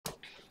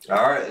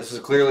Alright, this is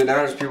Clearly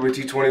Donruss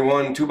PYT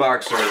 21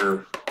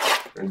 2-boxer.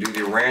 Gonna do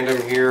the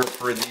random here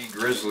for the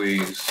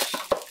Grizzlies.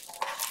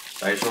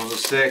 Dice rolls a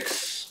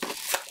 6.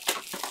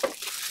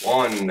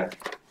 1,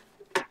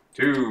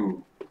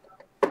 2,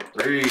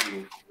 3,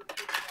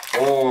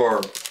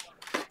 4,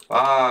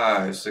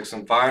 5, 6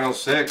 and final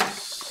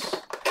 6.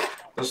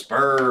 The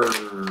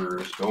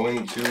Spurs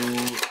going to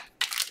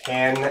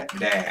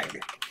Pandag.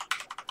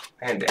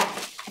 Pandag.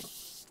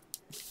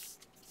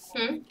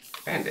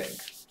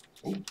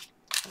 Ooh.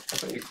 I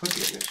thought you click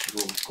it. It should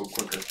go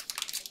quicker.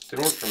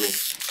 Didn't work for me.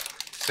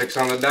 6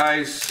 on the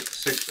dice.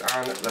 6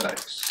 on the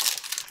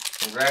dice.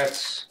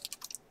 Congrats.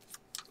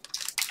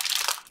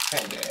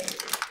 Pandag.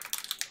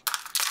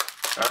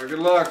 Alright, good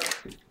luck.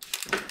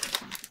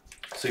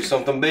 See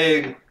something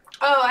big.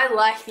 Oh, I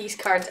like these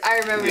cards. I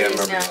remember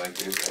these now. Like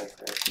these.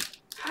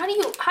 How do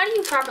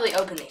you properly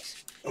open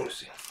these? Let me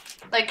see.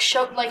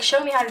 Show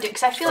me how to do it,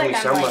 because I feel like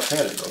I'm like...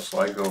 left-handed though, so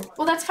I go...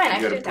 Well, that's fine. I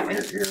can do it that way.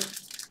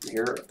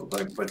 Here,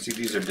 but see,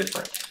 these are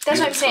different. That's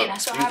what I'm saying.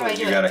 So how do I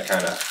do it? You gotta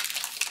kind of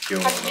get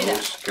one of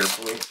those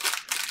carefully.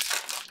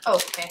 Oh,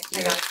 okay.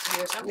 I got it to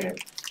do something. Yeah,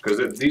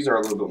 because these are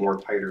a little bit more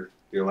tighter.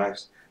 The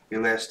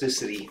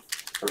elasticity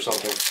or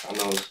something on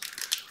those.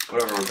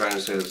 Whatever I'm trying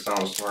to say that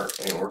sounds smart.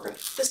 Ain't working.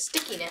 The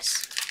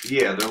stickiness.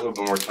 Yeah, they're a little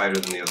bit more tighter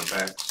than the other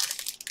packs.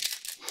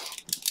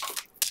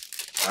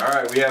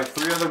 Alright, we have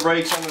 3 other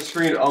breaks on the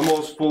screen,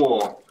 almost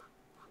full.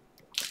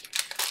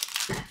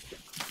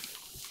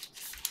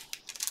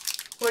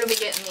 What do we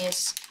get in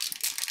these?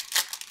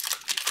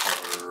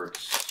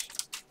 Cards.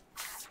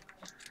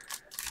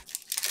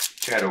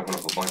 Chad open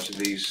up a bunch of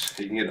these.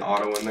 You can get an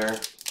auto in there.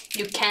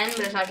 You can,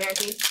 but it's not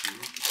guaranteed.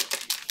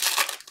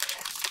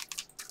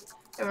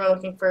 And we're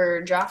looking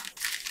for Ja.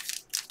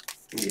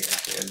 Yeah,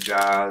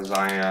 Ja,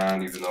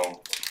 Zion, even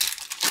though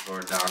people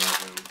are down on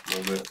him a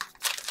little bit.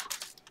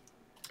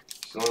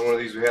 It's the only one of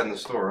these we had in the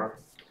store, huh?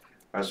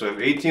 Alright, so we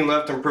have 18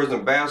 left in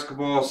Prison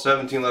Basketball,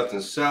 17 left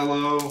in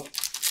Cello.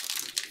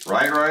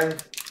 Right, Ryan?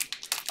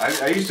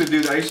 I used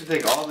to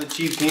take all the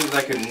cheap teams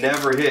I could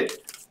never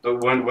hit.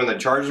 But when the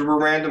Chargers were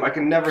random, I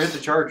could never hit the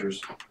Chargers.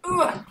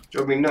 Ugh.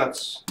 Drove me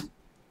nuts.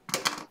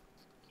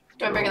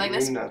 Do I break it like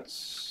this?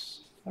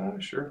 Nuts.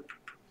 Sure.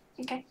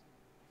 Okay.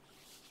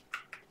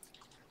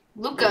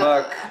 Luka. Good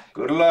luck.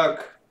 Good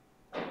luck.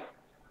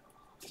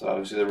 So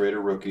obviously the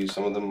Raider rookies.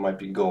 Some of them might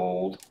be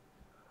gold.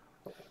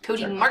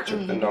 Cody Martin.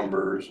 Check the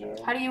numbers. You know.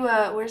 How do you?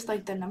 Where's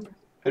like the number?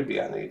 It'd be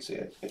on there. You'd see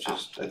it. It's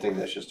just. I think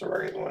that's just a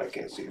regular one. I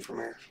can't see it from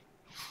here.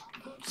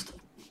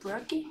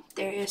 Rookie.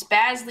 There is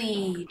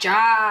Basley.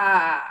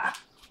 Ja.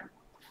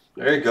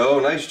 There you go.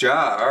 Nice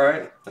job. All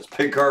right. That's a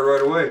big card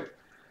right away.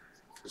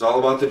 It's all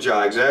about the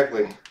Ja.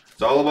 Exactly.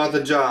 It's all about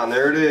the Ja. And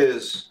there it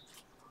is.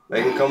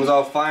 Megan comes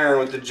out firing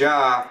with the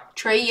Ja.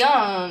 Trae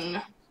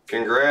Young.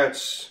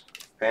 Congrats,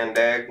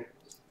 Pandag.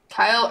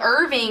 Kyle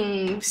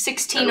Irving,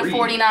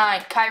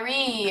 16/49.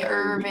 Kyrie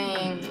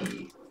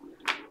Irving.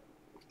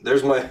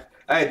 There's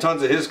I had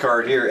tons of his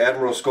card here.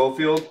 Admiral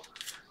Schofield.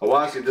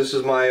 Awasi, this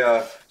is my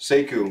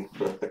Sekou.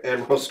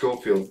 Admiral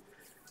Schofield.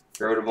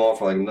 Got rid of them all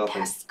for like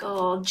nothing.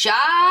 Pascal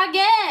Ja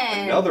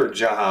again. Another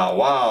Ja.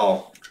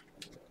 Wow.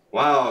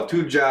 Wow,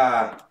 2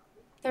 Ja.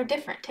 They're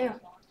different too.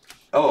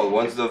 Oh,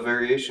 one's the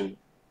variation.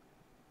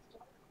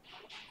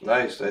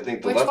 Nice. I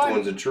think the Which left one?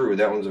 one's a true.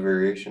 That one's a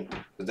variation.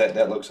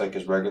 That looks like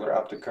his regular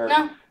optic card.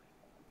 No.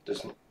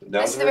 This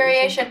is the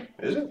variation.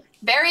 Is it?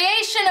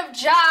 Variation of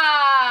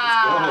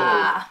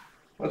Ja.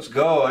 Let's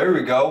go. Here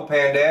we go.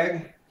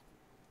 Pandag.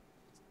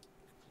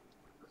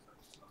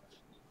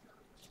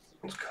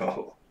 Let's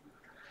go.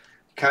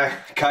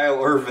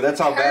 Kyle Irvin. That's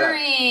how bad.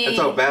 That's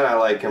how bad I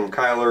like him.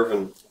 Kyle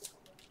Irvin.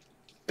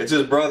 It's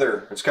his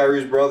brother. It's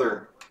Kyrie's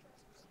brother.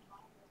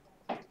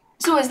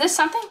 So is this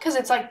something? Because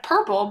it's like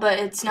purple, but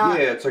it's not.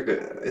 Yeah, it's like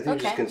I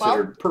think it's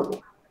considered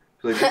purple.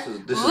 Like this is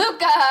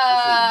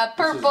Luka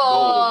purple.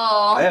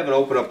 I haven't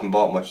opened up and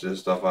bought much of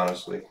this stuff,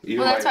 honestly.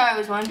 Well, that's how I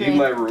was wondering. Even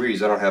my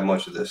Ruiz, I don't have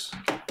much of this.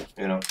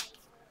 You know,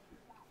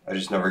 I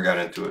just never got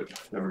into it.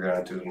 Never got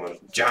into it much.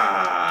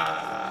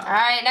 Ja. All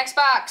right, next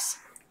box.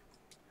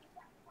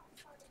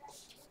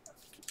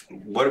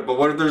 But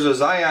what if there's a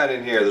Zion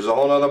in here? There's a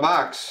whole other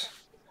box.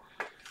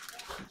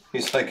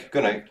 He's like,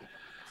 good night.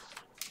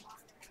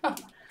 Huh.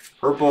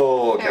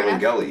 Purple, Kevin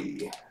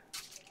Gelly.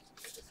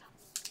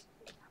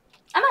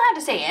 I don't have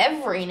to say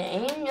every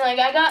name. Like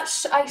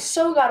I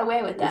so got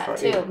away with that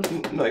too.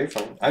 No, you're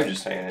fine. I was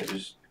just saying it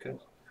just because.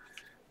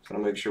 Just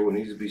want to make sure what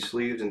needs to be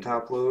sleeved and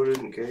top loaded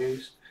in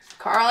case.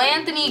 Carl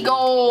Anthony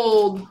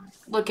gold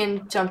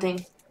looking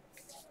something.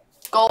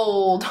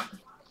 Gold. I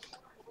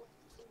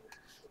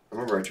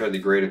remember I tried to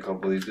grade a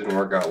couple of these. Didn't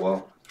work out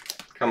well.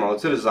 Come on,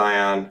 let's hit a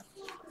Zion.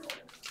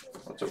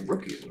 What's a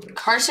rookie?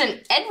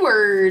 Carson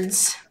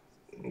Edwards.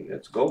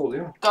 That's gold,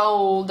 yeah.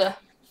 Gold.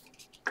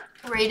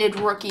 Rated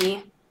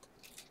rookie.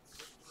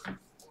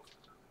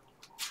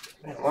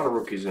 Man, a lot of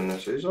rookies in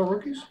this. Are these all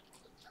rookies?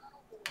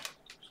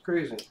 It's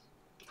crazy.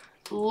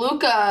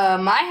 Luka,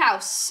 my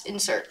house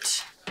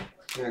insert.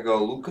 There you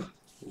go, Luka.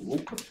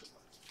 Luka.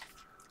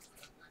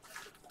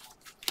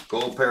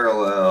 Gold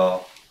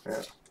parallel.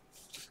 Yeah.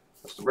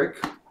 Break.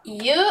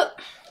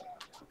 Yup.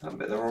 I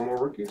bet there were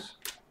more rookies.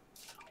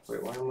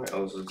 Wait, why am I?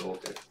 Oh, this is gold.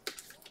 Okay.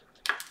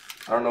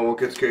 I don't know what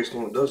gets cased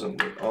and what doesn't,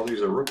 but all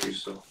these are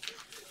rookies, so.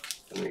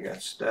 And we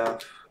got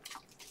staff.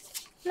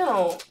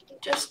 No,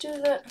 just do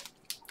the.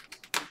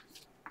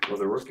 Well,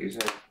 the rookies,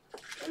 yeah.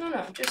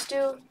 No, just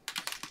do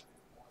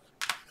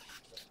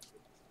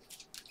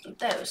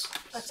those.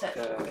 That's it.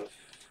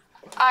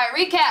 Alright,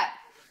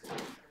 recap.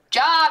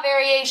 Jaw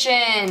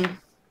variation.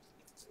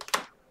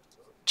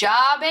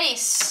 Jaw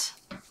base.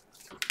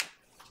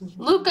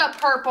 Luca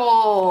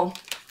purple.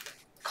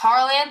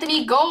 Carl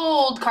Anthony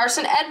gold.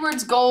 Carson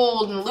Edwards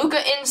gold. And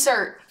Luca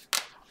insert.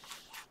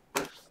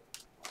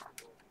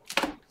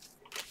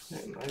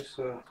 Yeah, nice.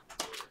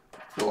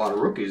 A lot of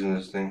rookies in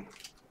this thing.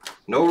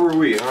 No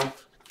Rui, huh?